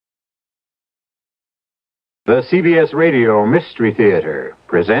The CBS Radio Mystery Theater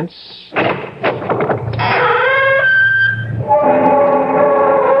presents...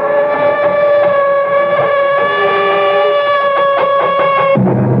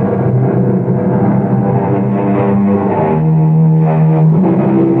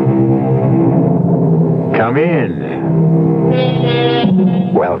 Come in.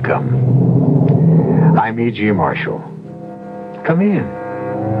 Welcome. I'm E.G. Marshall. Come in.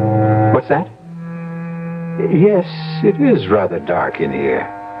 What's that? Yes, it is rather dark in here.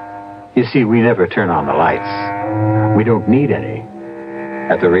 You see, we never turn on the lights. We don't need any.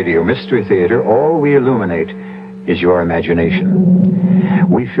 At the Radio Mystery Theater, all we illuminate is your imagination.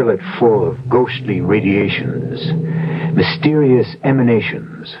 We fill it full of ghostly radiations, mysterious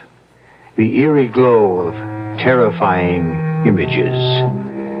emanations, the eerie glow of terrifying images.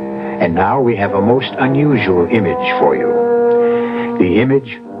 And now we have a most unusual image for you. The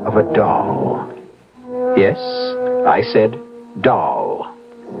image of a doll. Yes, I said doll.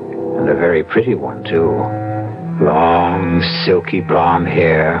 And a very pretty one, too. Long, silky blonde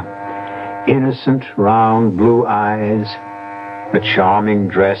hair, innocent, round blue eyes, a charming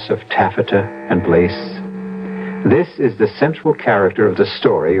dress of taffeta and lace. This is the central character of the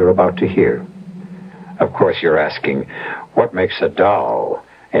story you're about to hear. Of course, you're asking, what makes a doll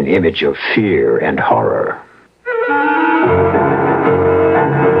an image of fear and horror?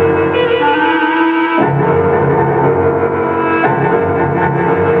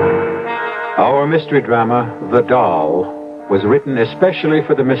 Our mystery drama, The Doll, was written especially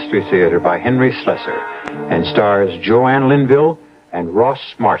for the Mystery Theater by Henry Slessor and stars Joanne Linville and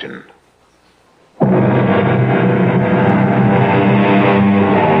Ross Martin.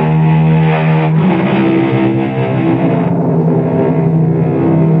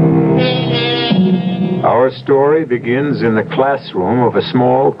 Our story begins in the classroom of a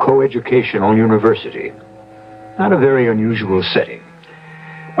small coeducational university. Not a very unusual setting.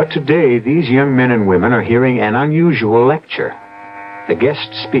 But today, these young men and women are hearing an unusual lecture. The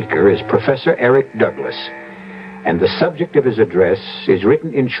guest speaker is Professor Eric Douglas, and the subject of his address is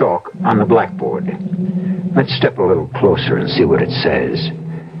written in chalk on the blackboard. Let's step a little closer and see what it says.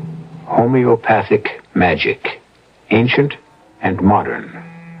 Homeopathic magic, ancient and modern.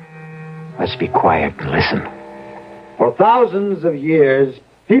 Let's be quiet and listen. For thousands of years,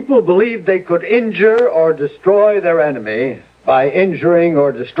 people believed they could injure or destroy their enemy by injuring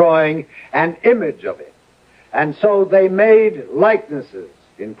or destroying an image of it. And so they made likenesses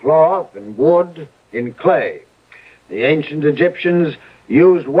in cloth, in wood, in clay. The ancient Egyptians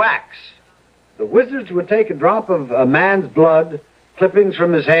used wax. The wizards would take a drop of a man's blood, clippings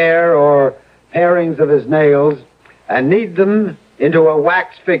from his hair or parings of his nails, and knead them into a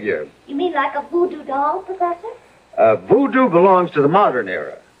wax figure. You mean like a voodoo doll, Professor? Voodoo belongs to the modern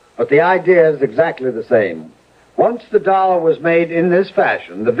era, but the idea is exactly the same. Once the doll was made in this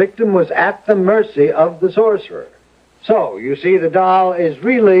fashion, the victim was at the mercy of the sorcerer. So, you see, the doll is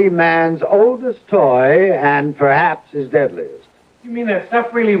really man's oldest toy and perhaps his deadliest. You mean that stuff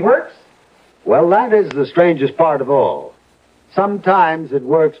really works? Well, that is the strangest part of all. Sometimes it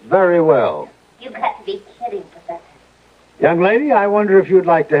works very well. You've got to be kidding, Professor. Young lady, I wonder if you'd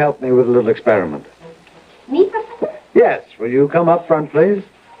like to help me with a little experiment. Me, Professor? Yes. Will you come up front, please?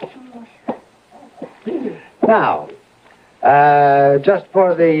 Now, just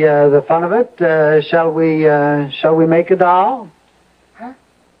for the fun of it, shall we make a doll? Huh?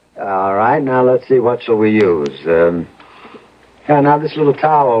 All right. Now let's see. What shall we use? Now this little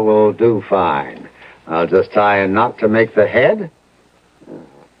towel will do fine. I'll just tie a knot to make the head. There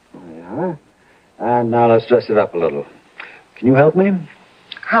we are. And now let's dress it up a little. Can you help me?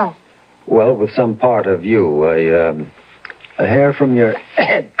 How? Well, with some part of you, a hair from your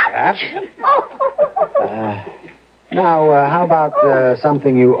head, perhaps. Now, how about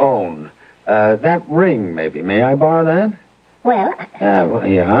something you own? That ring, maybe. May I borrow that? Well,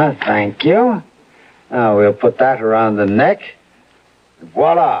 yeah, thank you. Now, we'll put that around the neck.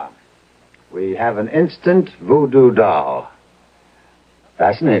 Voila! We have an instant voodoo doll.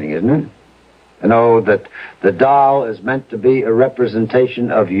 Fascinating, isn't it? To know that the doll is meant to be a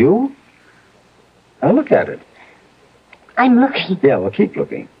representation of you? Now, look at it. I'm looking. Yeah, well, keep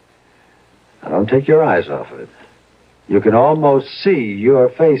looking. Now, don't take your eyes off of it. You can almost see your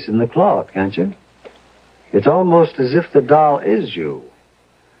face in the cloth, can't you? It's almost as if the doll is you.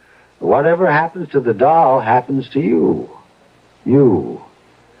 Whatever happens to the doll happens to you. You,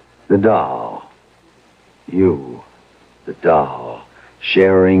 the doll. You, the doll,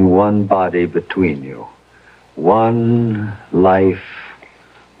 sharing one body between you. One life,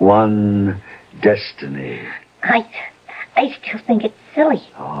 one destiny. I still think it's silly.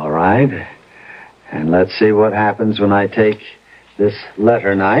 All right. And let's see what happens when I take this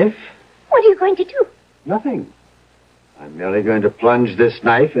letter knife. What are you going to do? Nothing. I'm merely going to plunge this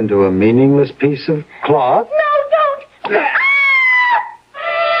knife into a meaningless piece of cloth. No, don't!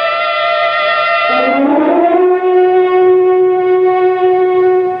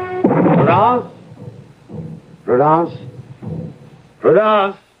 Prudence?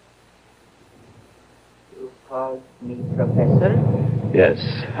 Prudence? You called me Professor? Yes,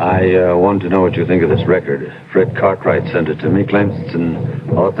 I want to know what you think of this record. Fred Cartwright sent it to me, claims it's an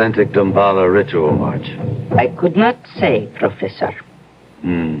authentic Damballa ritual march. I could not say, Professor.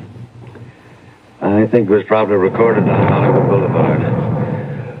 I think it was probably recorded on Hollywood Boulevard.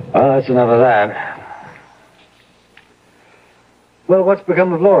 Well, that's enough of that. Well, what's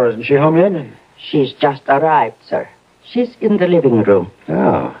become of Laura? Isn't she home yet? She's just arrived, sir. She's in the living room.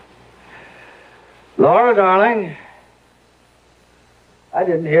 Oh. Laura, darling. I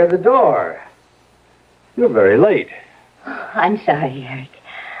didn't hear the door. You're very late. Oh, I'm sorry, Eric.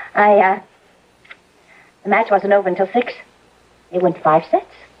 The match wasn't over until 6. It went 5 sets.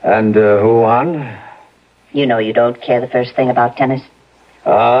 And who won? You know you don't care the first thing about tennis.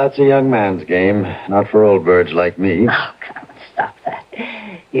 That's a young man's game, not for old birds like me. Oh, come on, stop that.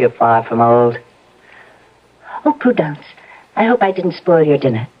 You're far from old. Oh, Prudence, I hope I didn't spoil your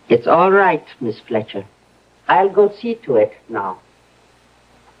dinner. It's all right, Miss Fletcher. I'll go see to it now.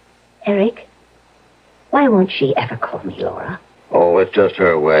 Eric, why won't she ever call me Laura? Oh, it's just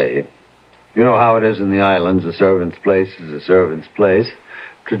her way. You know how it is in the islands. A servant's place is a servant's place.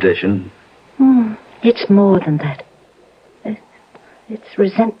 Tradition. It's more than that. It's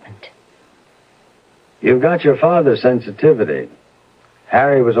resentment. You've got your father's sensitivity.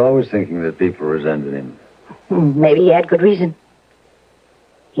 Harry was always thinking that people resented him. Maybe he had good reason.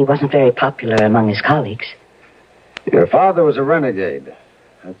 He wasn't very popular among his colleagues. Your father was a renegade.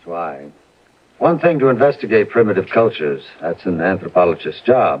 That's why. One thing to investigate primitive cultures. That's an anthropologist's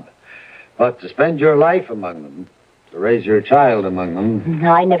job. But to spend your life among them, to raise your child among them...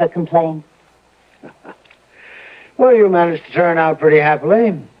 No, I never complained. Well, you managed to turn out pretty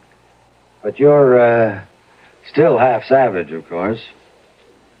happily. But you're, still half savage, of course.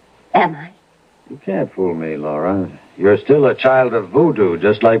 Am I? You can't fool me, Laura. You're still a child of voodoo,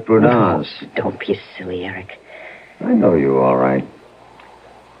 just like Prudence. No, don't be silly, Eric. I know you all right.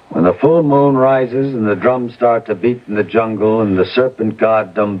 When the full moon rises and the drums start to beat in the jungle and the serpent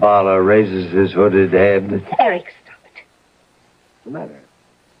god Damballa raises his hooded head... Eric, stop it. What's the matter?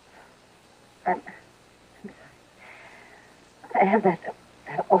 I'm sorry. I have that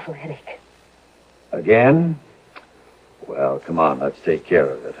awful headache. Again? Well, come on, let's take care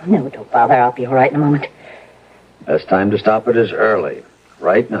of it. No, don't bother. I'll be all right in a moment. Best time to stop it is early.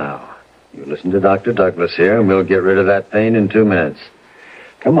 Right now. You listen to Dr. Douglas here, and we'll get rid of that pain in 2 minutes.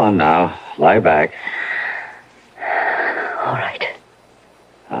 Come on now. Lie back. All right.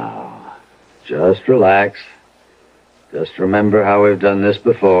 Now, just relax. Just remember how we've done this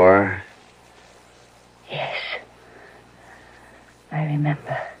before. Yes. I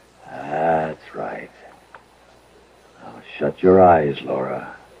remember. That's right. Now, shut your eyes,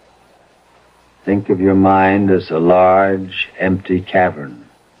 Laura. Think of your mind as a large, empty cavern.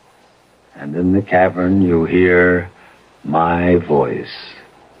 And in the cavern, you hear my voice.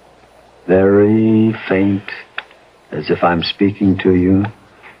 Very faint, as if I'm speaking to you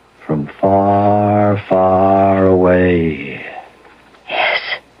from far, far away. Yes.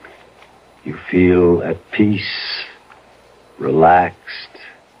 You feel at peace, relaxed,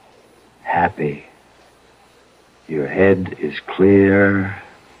 happy. Your head is clear.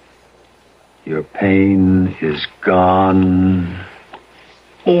 Your pain is gone.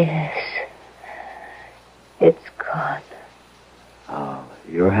 Yes. It's gone. Oh,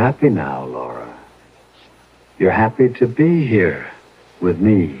 you're happy now, Laura. You're happy to be here with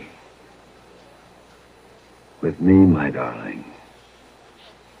me. With me, my darling.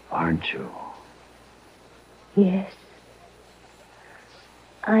 Aren't you? Yes.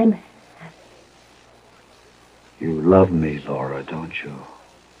 I'm happy. You love me, Laura, don't you?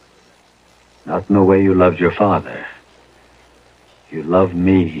 Not in the way you loved your father. You love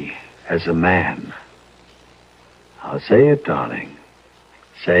me as a man. I'll say it, darling.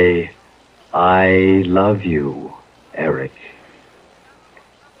 Say, I love you, Eric.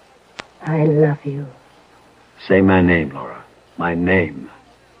 I love you. Say my name, Laura. My name.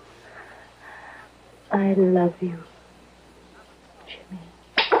 I love you, Jimmy.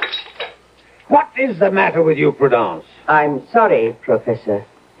 What is the matter with you, Prudence? I'm sorry, Professor.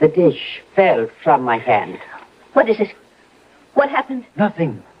 The dish fell from my hand. What is it? What happened?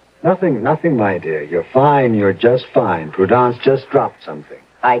 Nothing, my dear. You're fine. You're just fine. Prudence just dropped something.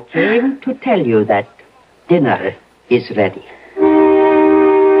 I came to tell you that dinner is ready.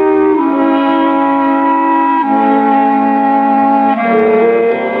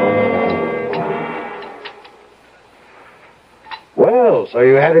 Well, so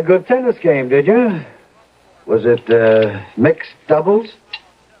you had a good tennis game, did you? Was it mixed doubles?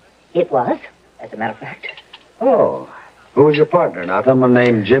 It was, as a matter of fact. Oh. Who was your partner? Not someone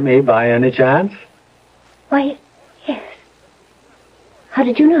named Jimmy by any chance? Why, yes. How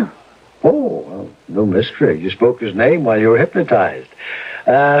did you know? Oh, well, no mystery. You spoke his name while you were hypnotized.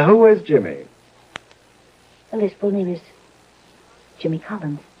 Who is Jimmy? Well, his full name is Jimmy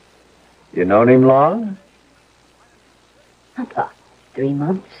Collins. You known him long? About 3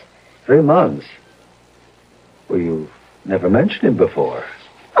 months. 3 months. Well, you've never mentioned him before.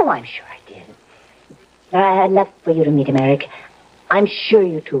 Oh, I'm sure I did. I'd love for you to meet him, Eric. I'm sure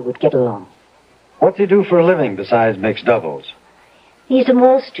you two would get along. What's he do for a living besides mixed doubles? He's in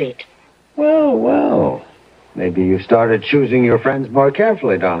Wall Street. Well. Maybe you started choosing your friends more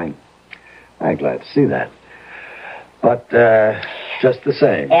carefully, darling. I'm glad to see that. But, just the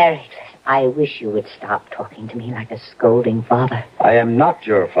same. Eric, I wish you would stop talking to me like a scolding father. I am not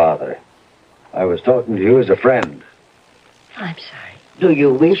your father. I was talking to you as a friend. I'm sorry. Do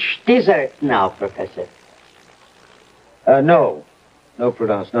you wish dessert now, Professor? No. No,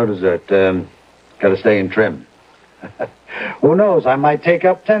 Prudence, no dessert. Gotta stay in trim. Who knows, I might take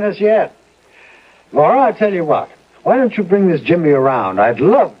up tennis yet. Laura, I tell you what. Why don't you bring this Jimmy around? I'd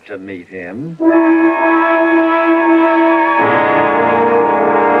love to meet him.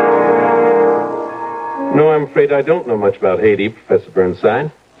 No, I'm afraid I don't know much about Haiti, Professor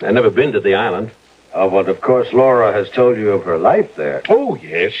Burnside. I've never been to the island. Oh, but of course Laura has told you of her life there. Oh,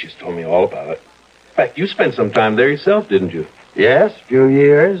 yes, she's told me all about it. In fact, you spent some time there yourself, didn't you? Yes, a few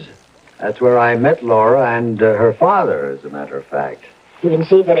years. That's where I met Laura and her father, as a matter of fact. You can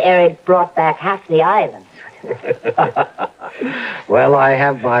see that Eric brought back half the island. Well, I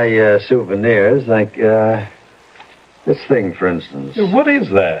have my souvenirs, like this thing, for instance. What is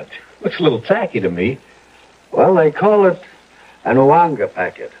that? Looks a little tacky to me. Well, they call it an Ouanga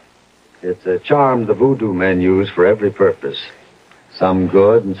packet. It's a charm the voodoo men use for every purpose. Some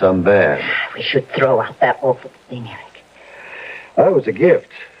good and some bad. We should throw out that awful thing, Eric. Well, it was a gift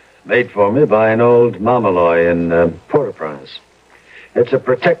made for me by an old Mamaloy in Port-au-Prince. It's a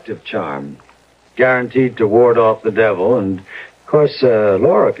protective charm, guaranteed to ward off the devil, and, of course,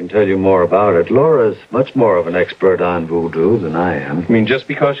 Laura can tell you more about it. Laura's much more of an expert on voodoo than I am. You mean just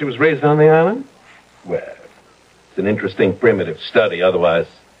because she was raised on the island? Well, it's an interesting primitive study, otherwise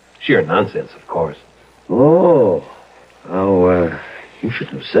sheer nonsense, of course. Oh, you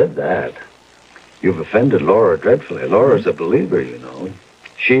shouldn't have said that. You've offended Laura dreadfully. Laura's a believer, you know.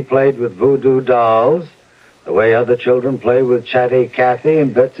 She played with voodoo dolls the way other children play with Chatty Cathy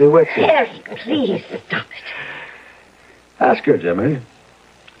and Betsy Witsy. Eric, please stop it. Ask her, Jimmy.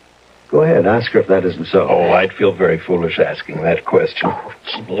 Go ahead, ask her if that isn't so. Oh, I'd feel very foolish asking that question. Oh,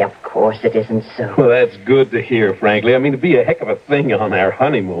 Jimmy, of course it isn't so. Well, that's good to hear, frankly. I mean, it'd be a heck of a thing on our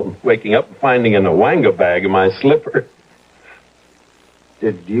honeymoon, waking up and finding an Ouanga bag in my slipper.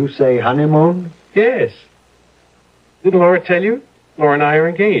 Did you say honeymoon? Yes. Didn't Laura tell you? Laura and I are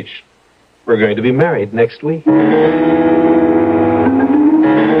engaged. We're going to be married next week.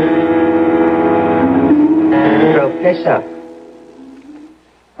 Professor,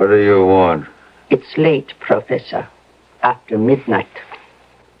 What do you want? it's late, Professor. After midnight.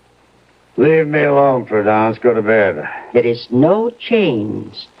 Leave me alone, Prudence. Go to bed. There is no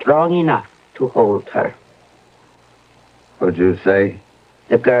chain strong enough to hold her. What'd you say?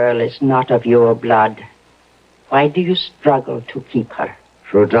 The girl is not of your blood. Why do you struggle to keep her?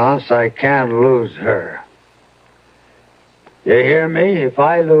 Prudence, I can't lose her. You hear me? If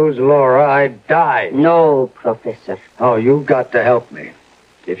I lose Laura, I die. No, Professor. Oh, you've got to help me.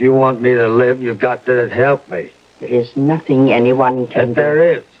 If you want me to live, you've got to help me. There is nothing anyone can And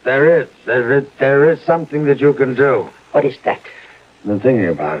do. there is something that you can do. What is that? I've been thinking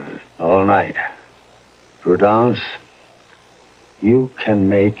about it all night. Prudence, you can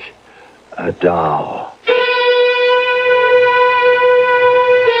make a doll.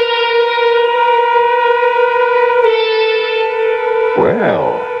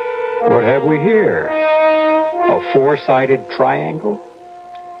 Well, what have we here? A four-sided triangle?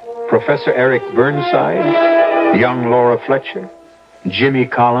 Professor Eric Burnside, young Laura Fletcher, Jimmy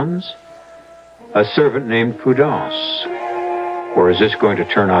Collins, a servant named Prudence. Or is this going to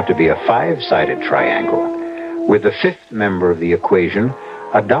turn out to be a five-sided triangle, with the fifth member of the equation,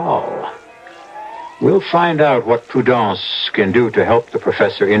 a doll? We'll find out what Prudence can do to help the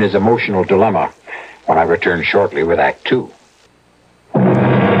professor in his emotional dilemma when I return shortly with Act 2.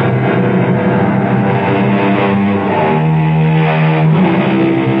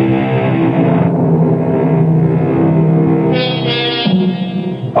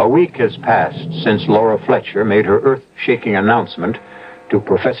 week has passed since Laura Fletcher made her earth-shaking announcement to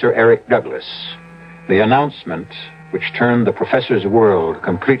Professor Eric Douglas. The announcement which turned the professor's world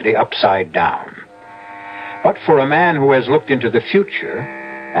completely upside down. But for a man who has looked into the future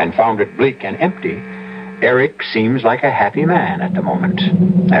and found it bleak and empty, Eric seems like a happy man at the moment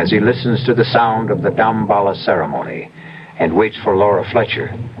as he listens to the sound of the Damballa ceremony and waits for Laura Fletcher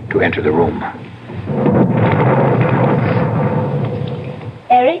to enter the room.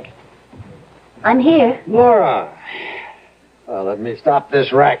 Eric, I'm here. Laura. Well, let me stop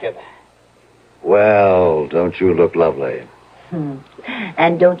this racket. Well, don't you look lovely?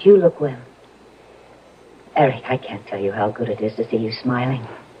 And don't you look well? Eric, I can't tell you how good it is to see you smiling.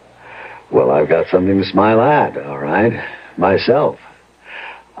 Well, I've got something to smile at, all right? Myself.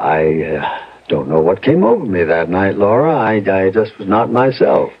 I don't know what came over me that night, Laura. I just was not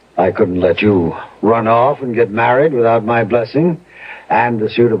myself. I couldn't let you run off and get married without my blessing. And a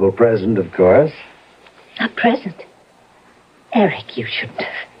suitable present, of course. A present? Eric, you shouldn't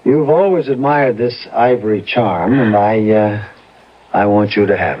have. You've always admired this ivory charm, and I want you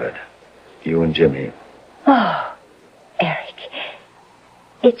to have it. You and Jimmy. Oh, Eric,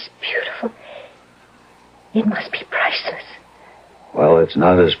 it's beautiful. It must be priceless. Well, it's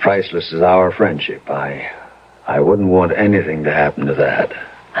not as priceless as our friendship. I wouldn't want anything to happen to that.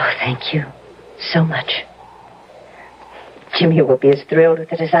 Oh, thank you so much. Jimmy will be as thrilled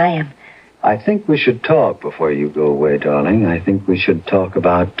with it as I am. I think we should talk before you go away, darling. I think we should talk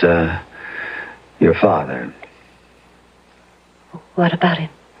about your father. What about him?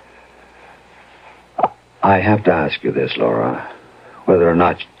 I have to ask you this, Laura. Whether or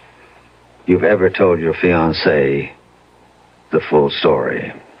not you've ever told your fiancé the full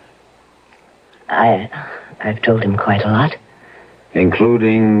story. I've told him quite a lot.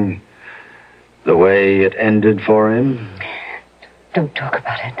 Including the way it ended for him? Don't talk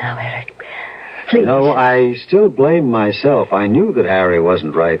about it now, Eric. Please. No, I still blame myself. I knew that Harry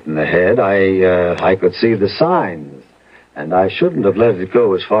wasn't right in the head. I could see the signs. And I shouldn't have let it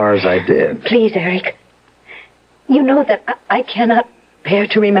go as far as I did. Please, Eric. You know that I cannot bear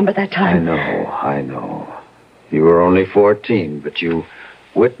to remember that time. I know. You were only 14, but you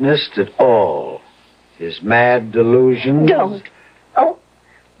witnessed it all. His mad delusions. Don't. Oh,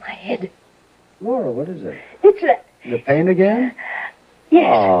 my head. Laura, what is it? It's a... The pain again?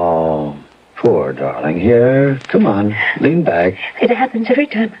 Yes. Oh, poor darling. Here, come on. Lean back. It happens every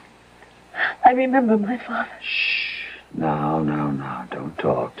time I remember my father. Shh. No. Don't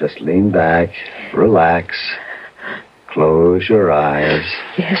talk. Just lean back. Relax. Close your eyes.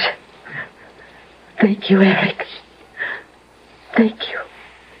 Yes. Thank you, Eric. Thank you.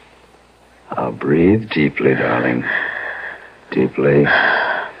 Now breathe deeply, darling. Deeply.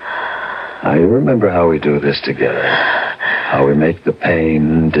 Now you remember how we do this together. How we make the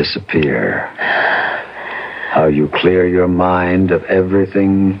pain disappear. How you clear your mind of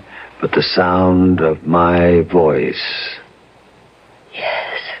everything but the sound of my voice.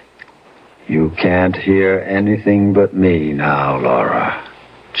 Yes. You can't hear anything but me now, Laura.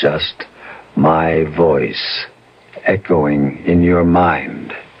 Just my voice echoing in your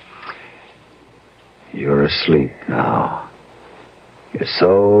mind. You're asleep now. You're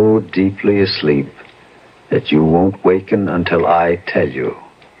so deeply asleep that you won't waken until I tell you.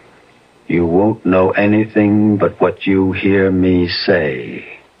 You won't know anything but what you hear me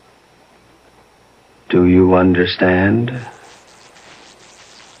say. Do you understand?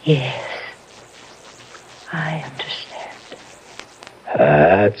 Yes. I understand.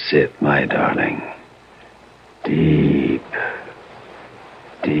 That's it, my darling. Deep,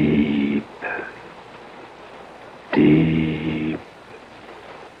 deep, deep.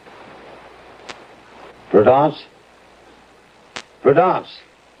 Prudence? Prudence,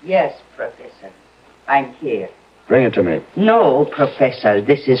 Yes, Professor. I'm here. bring it to me. No, Professor,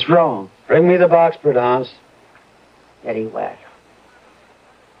 this is wrong. Bring me the box, Prudence. Very well.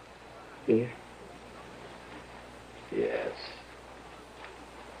 Here. Yes.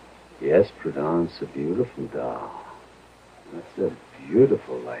 Yes, Prudence, a beautiful doll. That's a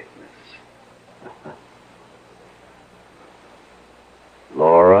beautiful likeness.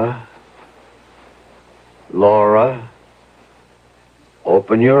 Laura? Laura?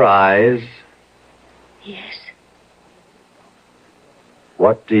 Open your eyes. Yes.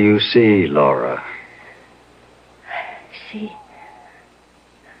 What do you see, Laura?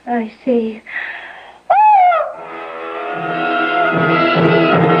 I see.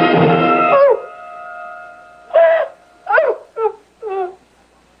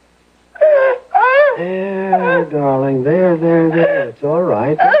 There, darling. There. It's all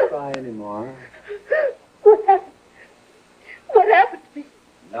right. Don't cry anymore. What happened? What happened to me?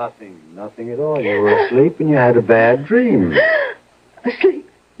 Nothing. Nothing at all. You were asleep and you had a bad dream. Asleep?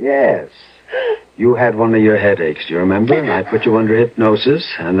 Yes. You had one of your headaches, do you remember? And I put you under hypnosis,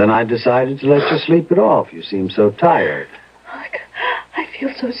 and then I decided to let you sleep it off. You seemed so tired. I feel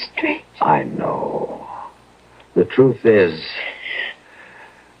so strange. I know. The truth is,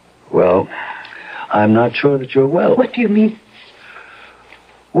 well, I'm not sure that you're well. What do you mean?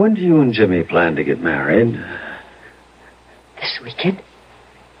 When do you and Jimmy plan to get married? This weekend?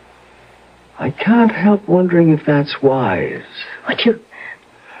 I can't help wondering if that's wise. What do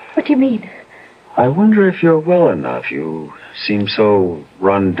you mean? I wonder if you're well enough. You seem so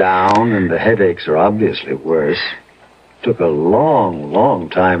run down, and the headaches are obviously worse. Took a long, long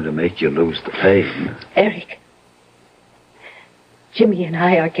time to make you lose the pain. Eric, Jimmy and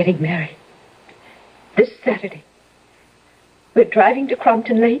I are getting married this Saturday. We're driving to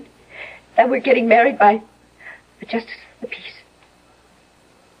Crompton late, and we're getting married by the Justice of the Peace.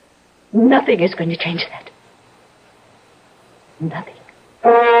 Nothing is going to change that. Nothing.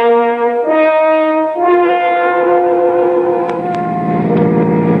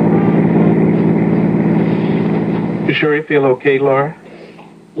 You sure you feel okay, Laura?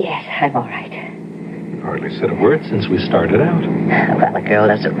 Yes, I'm all right. You've hardly said a word since we started out. Well, a girl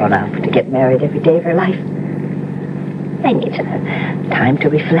doesn't run out to get married every day of her life. I need time to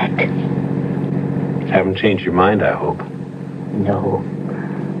reflect. Haven't changed your mind, I hope. No,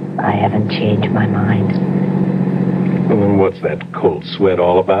 I haven't changed my mind. Well, then what's that cold sweat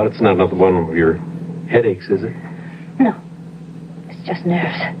all about? It's not another one of your headaches, is it? No, it's just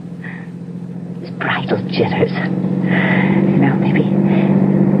nerves. It's bridal jitters. You know, maybe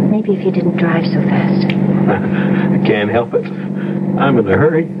if you didn't drive so fast. I can't help it. I'm in a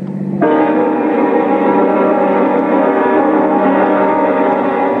hurry.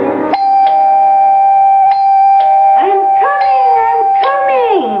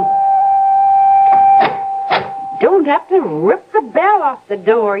 Have to rip the bell off the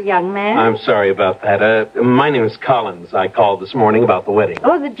door, young man. I'm sorry about that. My name is Collins. I called this morning about the wedding.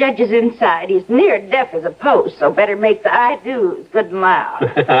 Oh, the judge is inside. He's near deaf as a post, so better make the I-do's good and loud.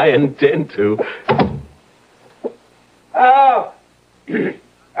 I intend to. Oh,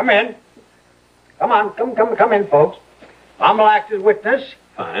 come in. Come on, come in, folks. I'm act as witness.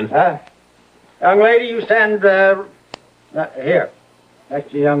 Fine. Young lady, you stand here.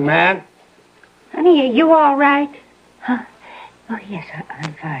 That's the young man. Honey, are you all right? Huh? Oh, yes,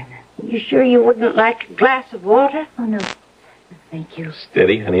 I'm fine. You sure you wouldn't like a glass of water? Oh, no. Thank you.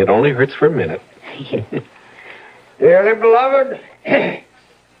 Steady, honey. It only hurts for a minute. Dearly beloved,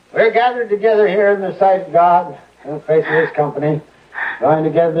 we're gathered together here in the sight of God, in the face of His company, joined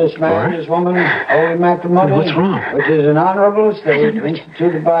together this man and this woman, holy matrimony. What's wrong? Which is an honorable estate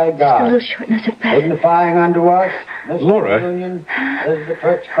instituted by Just a God, little shortness of breath. signifying unto us this Laura. union as the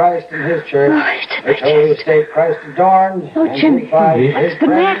church Christ and His church, Oh, it's a which holy estate Christ adorned Oh, and Jimmy. beautified His What's the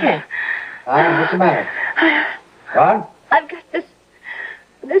friends. matter? What's the matter? What? I've got this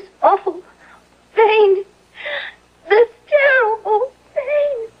awful pain. This terrible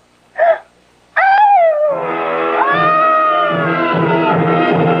pain.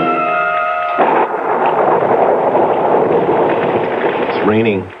 It's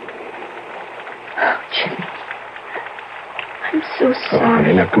raining. Oh, Jimmy. I'm so All sorry.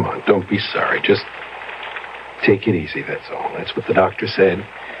 right, now come on. Don't be sorry. Just take it easy, that's all. That's what the doctor said.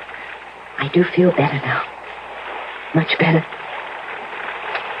 I do feel better now. Much better.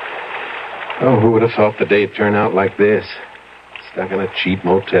 Oh, who would have thought the day'd turn out like this? Stuck in a cheap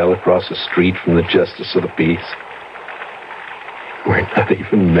motel across the street from the Justice of the Peace. We're not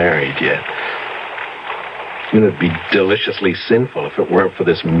even married yet. It'd be deliciously sinful if it weren't for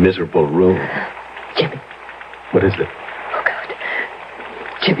this miserable room. Jimmy. What is it? Oh, God.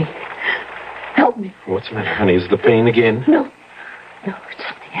 Jimmy. Help me. What's the matter, honey? Is the pain again? No, it's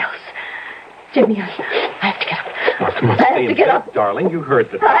something else. Jimmy, I have to get up. Oh, come on, I have stay to in get bed, up. darling. You heard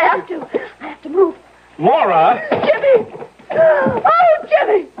the I have to move. Laura! Jimmy! Oh,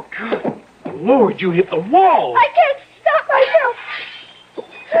 Jimmy! Lord, you hit the wall! I can't stop myself.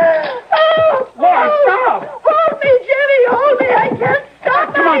 Oh, Laura, stop! Hold me, Jimmy, hold me. I can't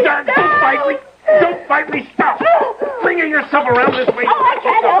stop Come on, darling, myself. don't bite me! Don't bite me! Stop! Bring yourself around this way! Oh, I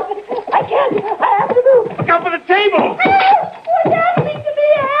can't help it. I can't. I have to move. Look out for the table! What's happening to me?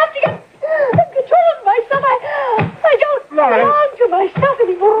 I have to get control of myself. I don't Laura. belong to myself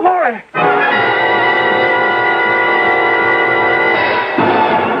anymore. Laura!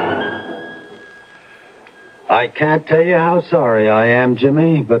 I can't tell you how sorry I am,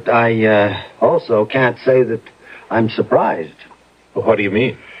 Jimmy, but I also can't say that I'm surprised. Well, what do you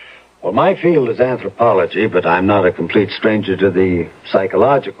mean? Well, my field is anthropology, but I'm not a complete stranger to the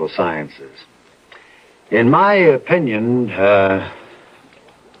psychological sciences. In my opinion,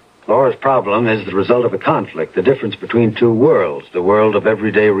 Laura's problem is the result of a conflict, the difference between two worlds, the world of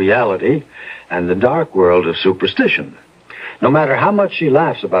everyday reality and the dark world of superstition. No matter how much she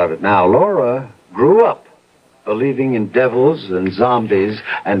laughs about it now, Laura grew up believing in devils and zombies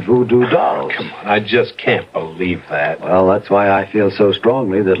and voodoo dolls. Come on, I just can't believe that. Well, that's why I feel so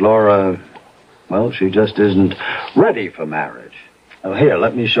strongly that Laura, well, she just isn't ready for marriage. Now, here,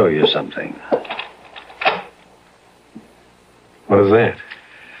 let me show you something. What is that?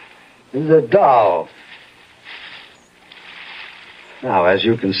 This is a doll. Now, as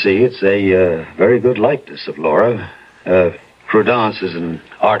you can see, it's a very good likeness of Laura. Prudence is an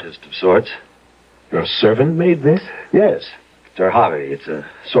artist of sorts. Your servant made this? Yes, it's her hobby. It's a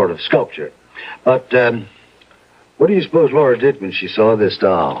sort of sculpture. But what do you suppose Laura did when she saw this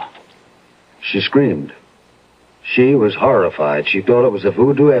doll? She screamed. She was horrified. She thought it was a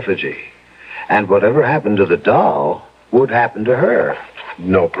voodoo effigy. And whatever happened to the doll would happen to her.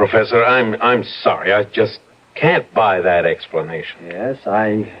 No, Professor, I'm sorry. I just can't buy that explanation. Yes,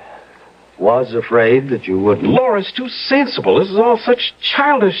 I was afraid that you wouldn't. Laura's too sensible. This is all such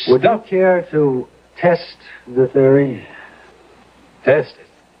childish Would stuff. you care to test the theory? Test it.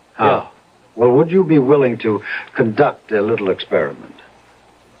 How? Yeah. Well, would you be willing to conduct a little experiment?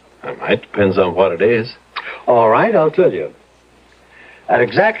 I might. Depends on what it is. All right, I'll tell you. At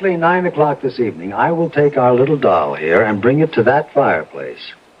exactly 9 o'clock this evening, I will take our little doll here and bring it to that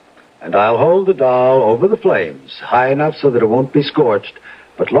fireplace. And I'll hold the doll over the flames, high enough so that it won't be scorched,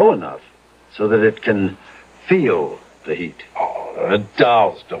 but low enough so that it can feel the heat. Oh,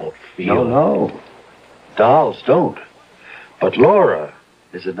 dolls don't feel. No. Dolls don't. But Laura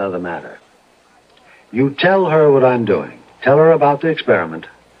is another matter. You tell her what I'm doing. Tell her about the experiment.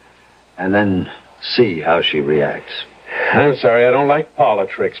 And then see how she reacts. I'm sorry, I don't like parlor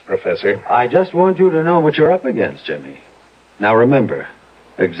tricks, Professor. I just want you to know what you're up against, Jimmy. Now remember,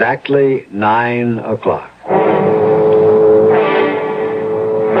 exactly 9 o'clock.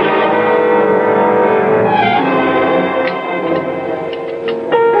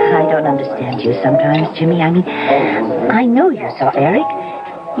 I don't understand you sometimes, Jimmy. I mean, I know you saw Eric.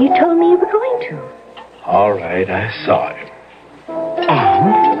 You told me you were going to. All right, I saw him.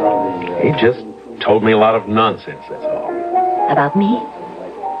 And? He just told me a lot of nonsense, that's all. About me?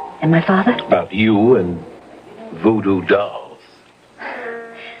 And my father? About you and voodoo dolls.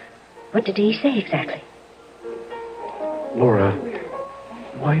 What did he say exactly? Laura,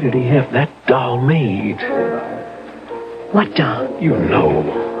 why did he have that doll made? What doll? You know,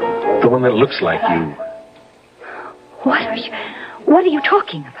 the one that looks like you. What are you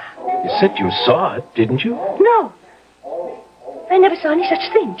talking about? You said you saw it, didn't you? No. I never saw any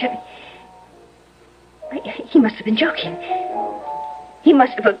such thing, Jimmy. He must have been joking. He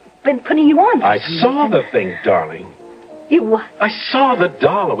must have been putting you on. I saw the thing, darling. You what? I saw the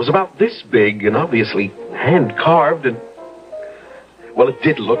doll. It was about this big and obviously hand-carved and... Well, it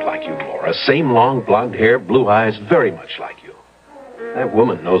did look like you, Laura. Same long blonde hair, blue eyes, very much like you. That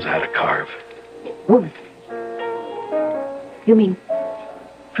woman knows how to carve. Woman? You mean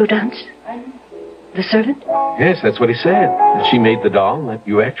Prudence? The servant? Yes, that's what he said. That she made the doll and that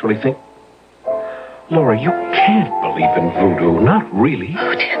you actually think... Laura, you can't believe in voodoo. Not really.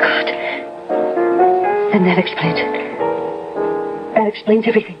 Oh, dear God. Then that explains it. That explains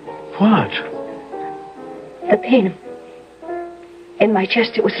everything. What? The pain in my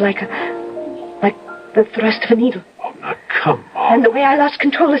chest, it was like the thrust of a needle. Oh, now, come on. And the way I lost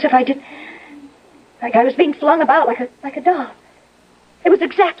control as if I did... Like I was being flung about like a doll. It was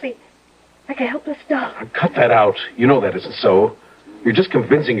exactly like a helpless doll. Now, cut that out. You know that isn't so. You're just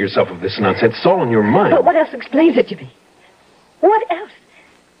convincing yourself of this nonsense. It's all in your mind. But what else explains it, Jimmy? What else?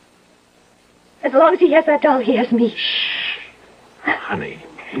 As long as he has that doll, he has me. Shh. Honey,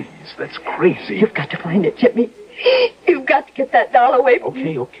 please, that's crazy. You've got to find it, Jimmy. You've got to get that doll away from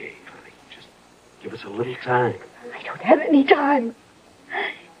me. Okay, honey. Just give us a little time. I don't have any time.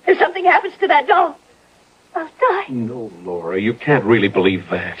 If something happens to that doll, I'll die. No, Laura, you can't really believe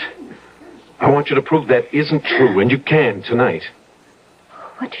that. I want you to prove that isn't true, and you can tonight.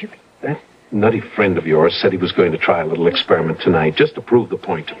 What do you mean? That nutty friend of yours said he was going to try a little experiment tonight, just to prove the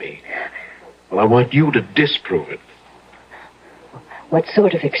point to me. Well, I want you to disprove it. What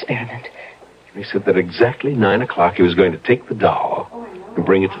sort of experiment? He said that exactly 9 o'clock he was going to take the doll and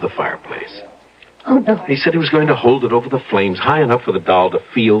bring it to the fireplace. Oh, no. He said he was going to hold it over the flames high enough for the doll to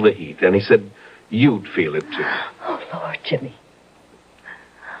feel the heat, and he said you'd feel it, too. Oh, Lord, Jimmy.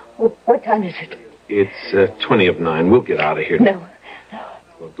 What time is it? It's 20 of 9. We'll get out of here. No.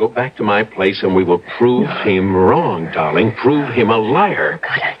 We'll go back to my place and we will prove him wrong, darling. Prove him a liar.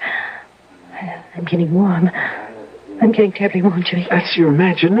 God, I'm getting warm. I'm getting terribly warm, Jimmy. That's your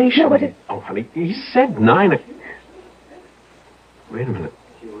imagination. No, but it... Oh, honey, he said 9 o'clock. Wait a minute.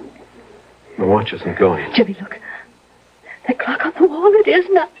 The watch isn't going. Jimmy, look. That clock on the wall, it is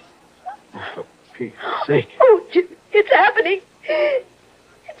not. Oh, for Pete's sake. Oh, Jimmy, it's happening.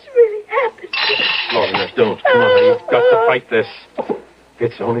 It's really happening. Laura, now don't. Come on, you've got to fight this.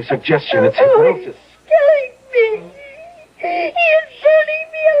 It's only suggestion. It's hypnosis. He's killing me. He is burning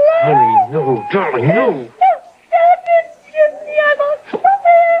me alive. Honey, no, darling, no. Stop it, Jimmy. I'm on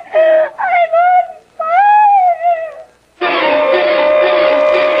fire. I'm on fire.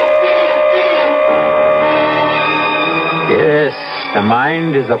 Yes, the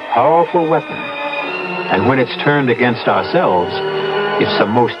mind is a powerful weapon. And when it's turned against ourselves, it's the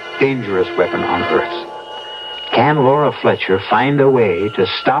most dangerous weapon on earth. Can Laura Fletcher find a way to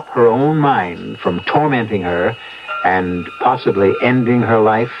stop her own mind from tormenting her and possibly ending her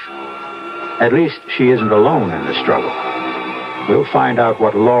life? At least she isn't alone in the struggle. We'll find out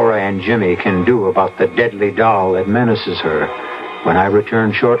what Laura and Jimmy can do about the deadly doll that menaces her when I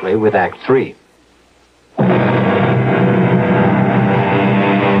return shortly with Act 3.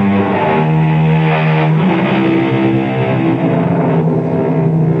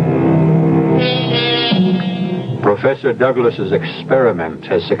 Professor Douglas's experiment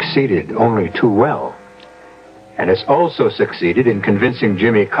has succeeded only too well. And it's also succeeded in convincing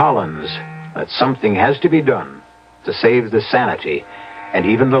Jimmy Collins that something has to be done to save the sanity and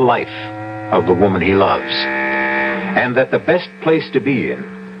even the life of the woman he loves. And that the best place to be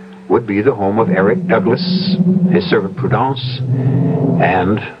in would be the home of Eric Douglas, his servant Prudence,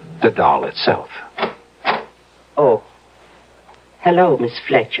 and the doll itself. Oh. Hello, Miss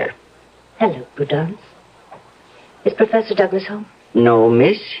Fletcher. Hello, Prudence. Is Professor Douglas home? No,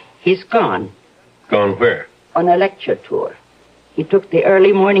 miss. He's gone. Gone where? On a lecture tour. He took the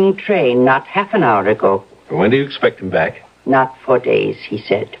early morning train not half an hour ago. When do you expect him back? Not for days, he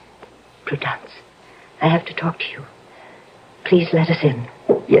said. Prudence, I have to talk to you. Please let us in.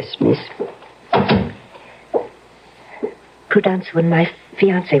 Yes, miss. Prudence, when my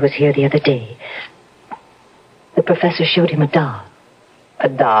fiancé was here the other day, the professor showed him a doll. A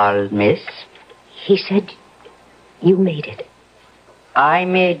doll, miss? He said you made it. I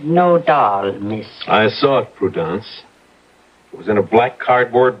made no doll, miss. I saw it, Prudence. It was in a black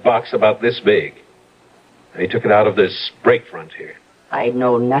cardboard box about this big. And he took it out of this break front here. I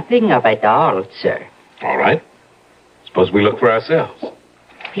know nothing of a doll, sir. All right. Suppose we look for ourselves.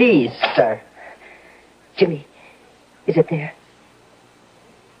 Please, sir. Jimmy, is it there?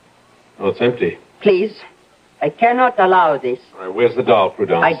 Oh, it's empty. Please. I cannot allow this. All right, where's the doll,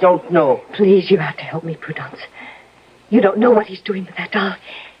 Prudence? I don't know. Please, you have to help me, Prudence. You don't know what he's doing with that doll.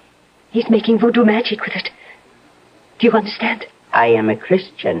 He's making voodoo magic with it. Do you understand? I am a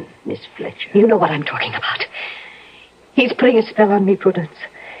Christian, Miss Fletcher. You know what I'm talking about. He's putting a spell on me, Prudence.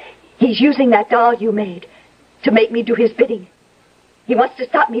 He's using that doll you made to make me do his bidding. He wants to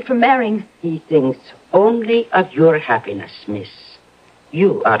stop me from marrying. He thinks only of your happiness, miss.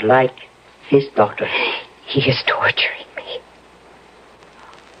 You are like his daughter. He is torturing me.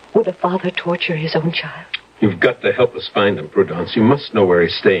 Would a father torture his own child? You've got to help us find him, Prudence. You must know where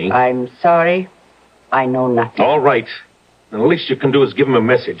he's staying. I'm sorry. I know nothing. All right. And the least you can do is give him a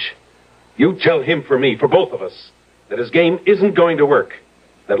message. You tell him for me, for both of us, that his game isn't going to work.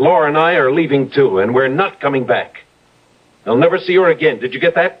 That Laura and I are leaving too, and we're not coming back. He'll never see her again. Did you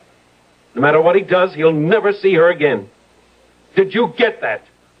get that? No matter what he does, he'll never see her again. Did you get that?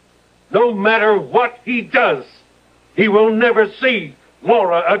 No matter what he does, he will never see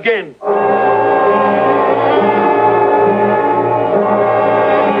Laura again.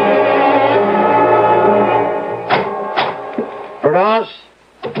 Prudence?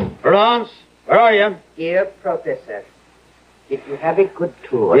 Prudence? Where are you? Dear Professor, did you have a good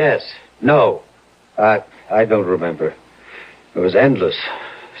tour? Yes. No. I don't remember. It was endless.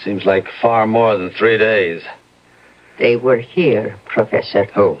 Seems like far more than 3 days. They were here, Professor.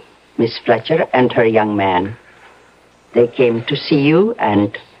 Who? Miss Fletcher and her young man. They came to see you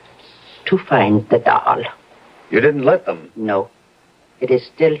and to find the doll. You didn't let them? No. It is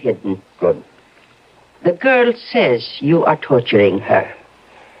still hidden. Good. The girl says you are torturing her.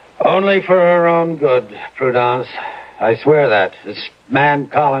 Only for her own good, Prudence. I swear that. This man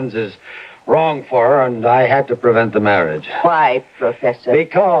Collins is wrong for her, and I had to prevent the marriage. Why, Professor?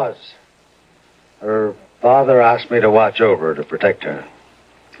 Because her father asked me to watch over her, to protect her.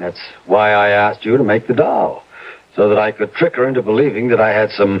 That's why I asked you to make the doll, so that I could trick her into believing that I had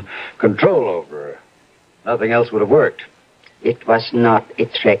some control over her. Nothing else would have worked. It was not a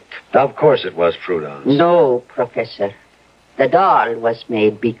trick. Of course it was, Prudence. No, Professor. The doll was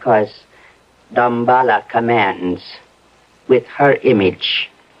made because Damballa commands, with her image,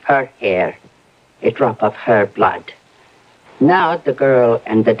 her hair, a drop of her blood. Now the girl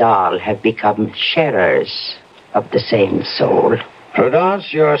and the doll have become sharers of the same soul.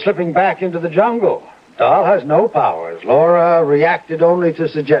 Prudence, you're slipping back into the jungle. Doll has no powers. Laura reacted only to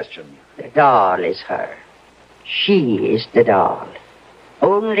suggestion. The doll is her. She is the doll.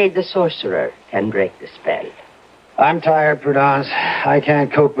 Only the sorcerer can break the spell. I'm tired, Prudence. I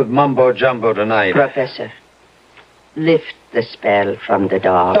can't cope with mumbo-jumbo tonight. Professor, lift the spell from the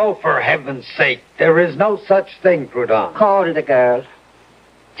doll. Oh, for heaven's sake, there is no such thing, Prudence. Call the girl.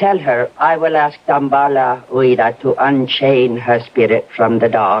 Tell her I will ask Damballa Uida to unchain her spirit from the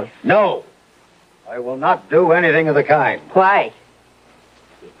doll. No, I will not do anything of the kind. Why?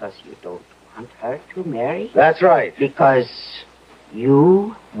 Because you don't want her to marry? That's right. Because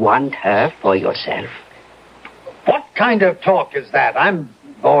you want her for yourself? What kind of talk is that? I'm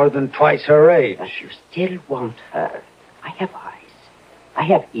more than twice her age. But you still want her. I have eyes. I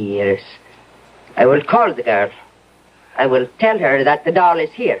have ears. I will call the girl. I will tell her that the doll is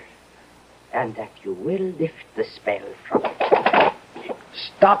here. And that you will lift the spell from it.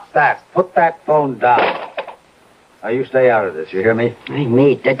 Stop that. Put that phone down. Now, you stay out of this, you hear me? I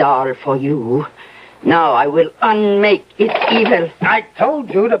made the doll for you. Now I will unmake its evil. I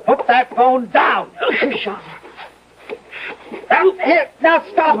told you to put that phone down. Jean. Here, now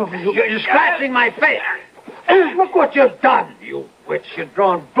stop. You're scratching my face. Look what you've done, you witch. You've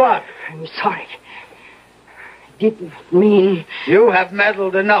drawn blood. I'm sorry. I didn't mean... You have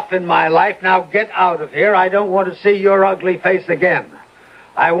meddled enough in my life. Now get out of here. I don't want to see your ugly face again.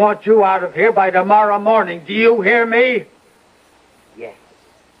 I want you out of here by tomorrow morning. Do you hear me? Yes.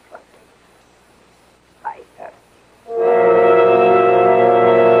 I have.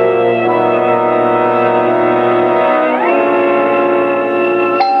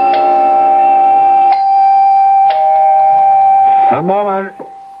 A moment.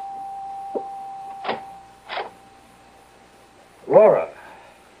 Laura.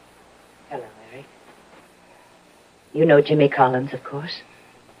 Hello, Eric. You know Jimmy Collins, of course.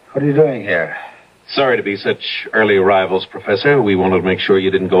 What are you doing here? Sorry to be such early arrivals, Professor. We wanted to make sure you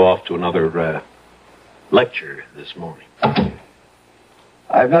didn't go off to another lecture this morning. I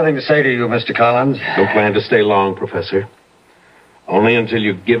have nothing to say to you, Mr. Collins. Don't plan to stay long, Professor. Only until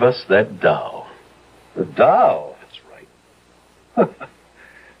you give us that doll. The doll? That's right.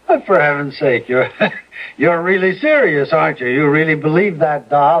 But for heaven's sake, you're really serious, aren't you? You really believe that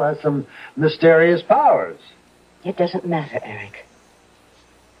doll has some mysterious powers. It doesn't matter, Eric.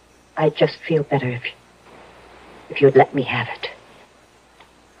 I'd just feel better if you'd let me have it.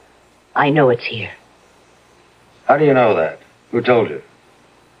 I know it's here. How do you know that? Who told you?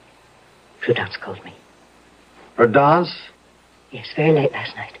 Prudence called me. Prudence? Yes, very late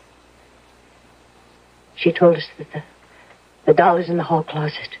last night. She told us that the doll is in the hall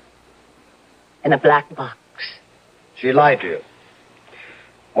closet. In a black box. She lied to you.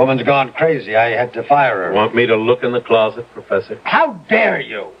 Woman's gone crazy. I had to fire her. Want me to look in the closet, Professor? How dare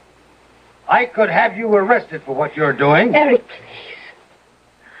you? I could have you arrested for what you're doing. Eric, please.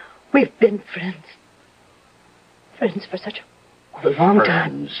 We've been friends. Friends for such a long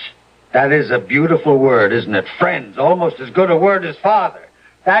time. Friends. That is a beautiful word, isn't it? Friends. Almost as good a word as father.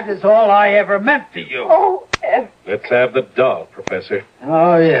 That is all I ever meant to you. Oh, Eric. Let's have the doll, Professor.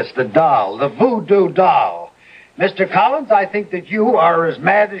 Oh, yes, the doll. The voodoo doll. Mr. Collins, I think that you are as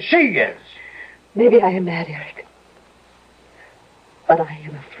mad as she is. Maybe I am mad, Eric. But I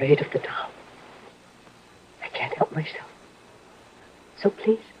am afraid of the doll. I can't help myself. So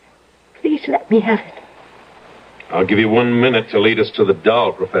please let me have it. I'll give you 1 minute to lead us to the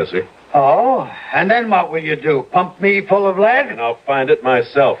doll, Professor. Oh, and then what will you do? Pump me full of lead? And I'll find it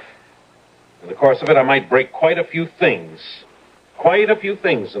myself. In the course of it, I might break quite a few things. Quite a few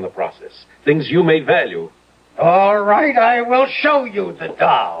things in the process. Things you may value. All right, I will show you the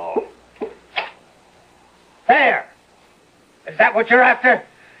doll. There. Is that what you're after?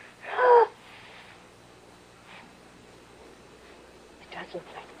 It does look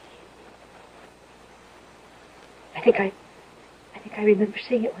like me. I think I remember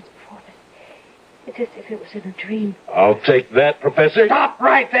seeing it once before, but it's as if it was in a dream. I'll take that, Professor. Stop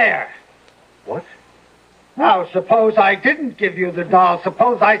right there. What? Now, suppose I didn't give you the doll.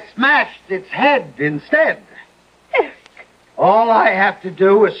 Suppose I smashed its head instead. Eric. All I have to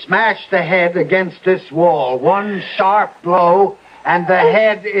do is smash the head against this wall. One sharp blow, and the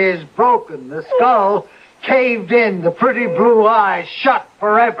head is broken. The skull caved in. The pretty blue eyes shut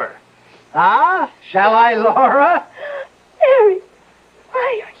forever. Ah, shall I, Laura? Harry,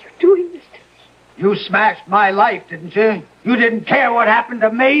 why are you doing this to me? You smashed my life, didn't you? You didn't care what happened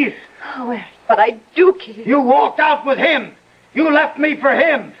to me. Oh, Harry, but I do care. You walked out with him. You left me for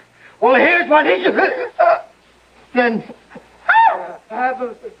him. Well, here's what he... Then...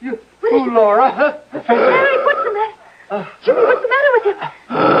 Laura. Harry, what's the matter? Jimmy, what's the matter with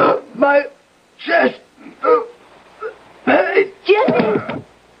him? My chest. Jimmy!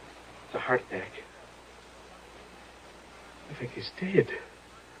 It's a heart attack. I think he's dead.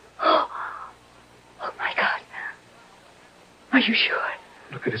 Oh, my God. Are you sure?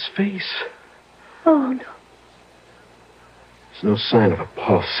 Look at his face. Oh, no. There's no sign of a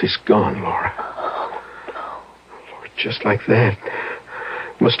pulse. He's gone, Laura. Oh, no. Lord, just like that.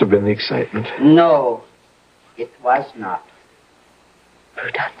 Must have been the excitement. No, it was not.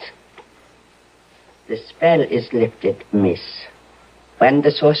 Prudence. The spell is lifted, miss. When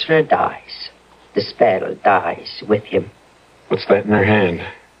the sorcerer dies, the spell dies with him. What's that in her hand?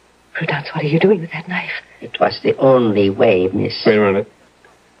 Prudence, what are you doing with that knife? It was the only way, miss. Wait a minute.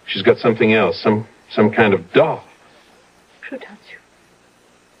 She's got something else. Some kind of doll. Prudence,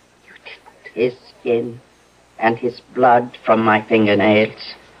 you didn't. His skin and his blood from my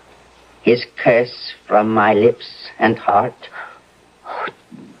fingernails. His curse from my lips and heart. Oh,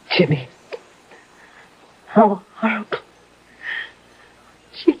 Jimmy. How horrible.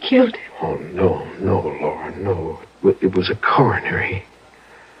 She killed him. Oh, no, Laura, no. It was a coronary.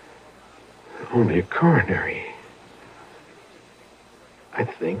 Only a coronary. I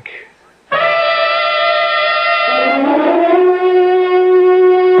think.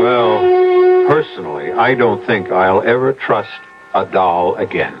 Well, personally, I don't think I'll ever trust a doll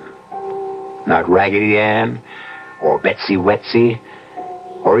again. Not Raggedy Ann, or Betsy Wetsy,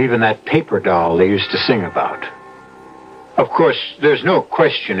 or even that paper doll they used to sing about. Of course, there's no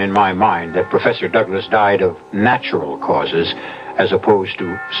question in my mind that Professor Douglas died of natural causes as opposed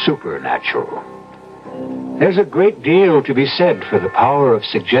to supernatural. There's a great deal to be said for the power of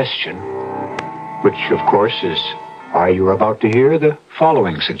suggestion, which, of course, is why you're about to hear the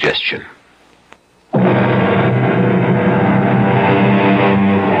following suggestion.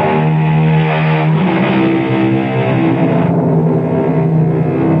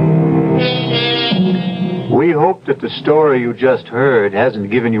 We hope that the story you just heard hasn't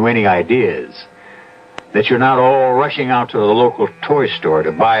given you any ideas, that you're not all rushing out to the local toy store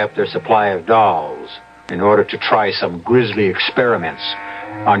to buy up their supply of dolls in order to try some grisly experiments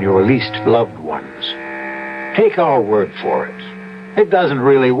on your least loved ones. Take our word for it. It doesn't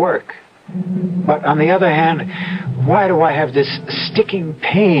really work. But on the other hand, why do I have this sticking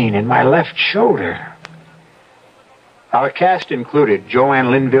pain in my left shoulder? Our cast included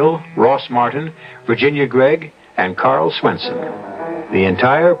Joanne Linville, Ross Martin, Virginia Gregg, and Carl Swenson. The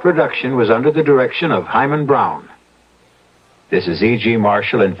entire production was under the direction of Hyman Brown. This is E.G.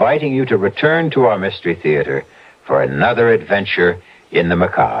 Marshall inviting you to return to our Mystery Theater for another adventure in the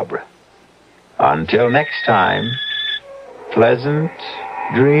macabre. Until next time, pleasant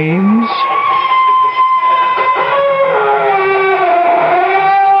dreams.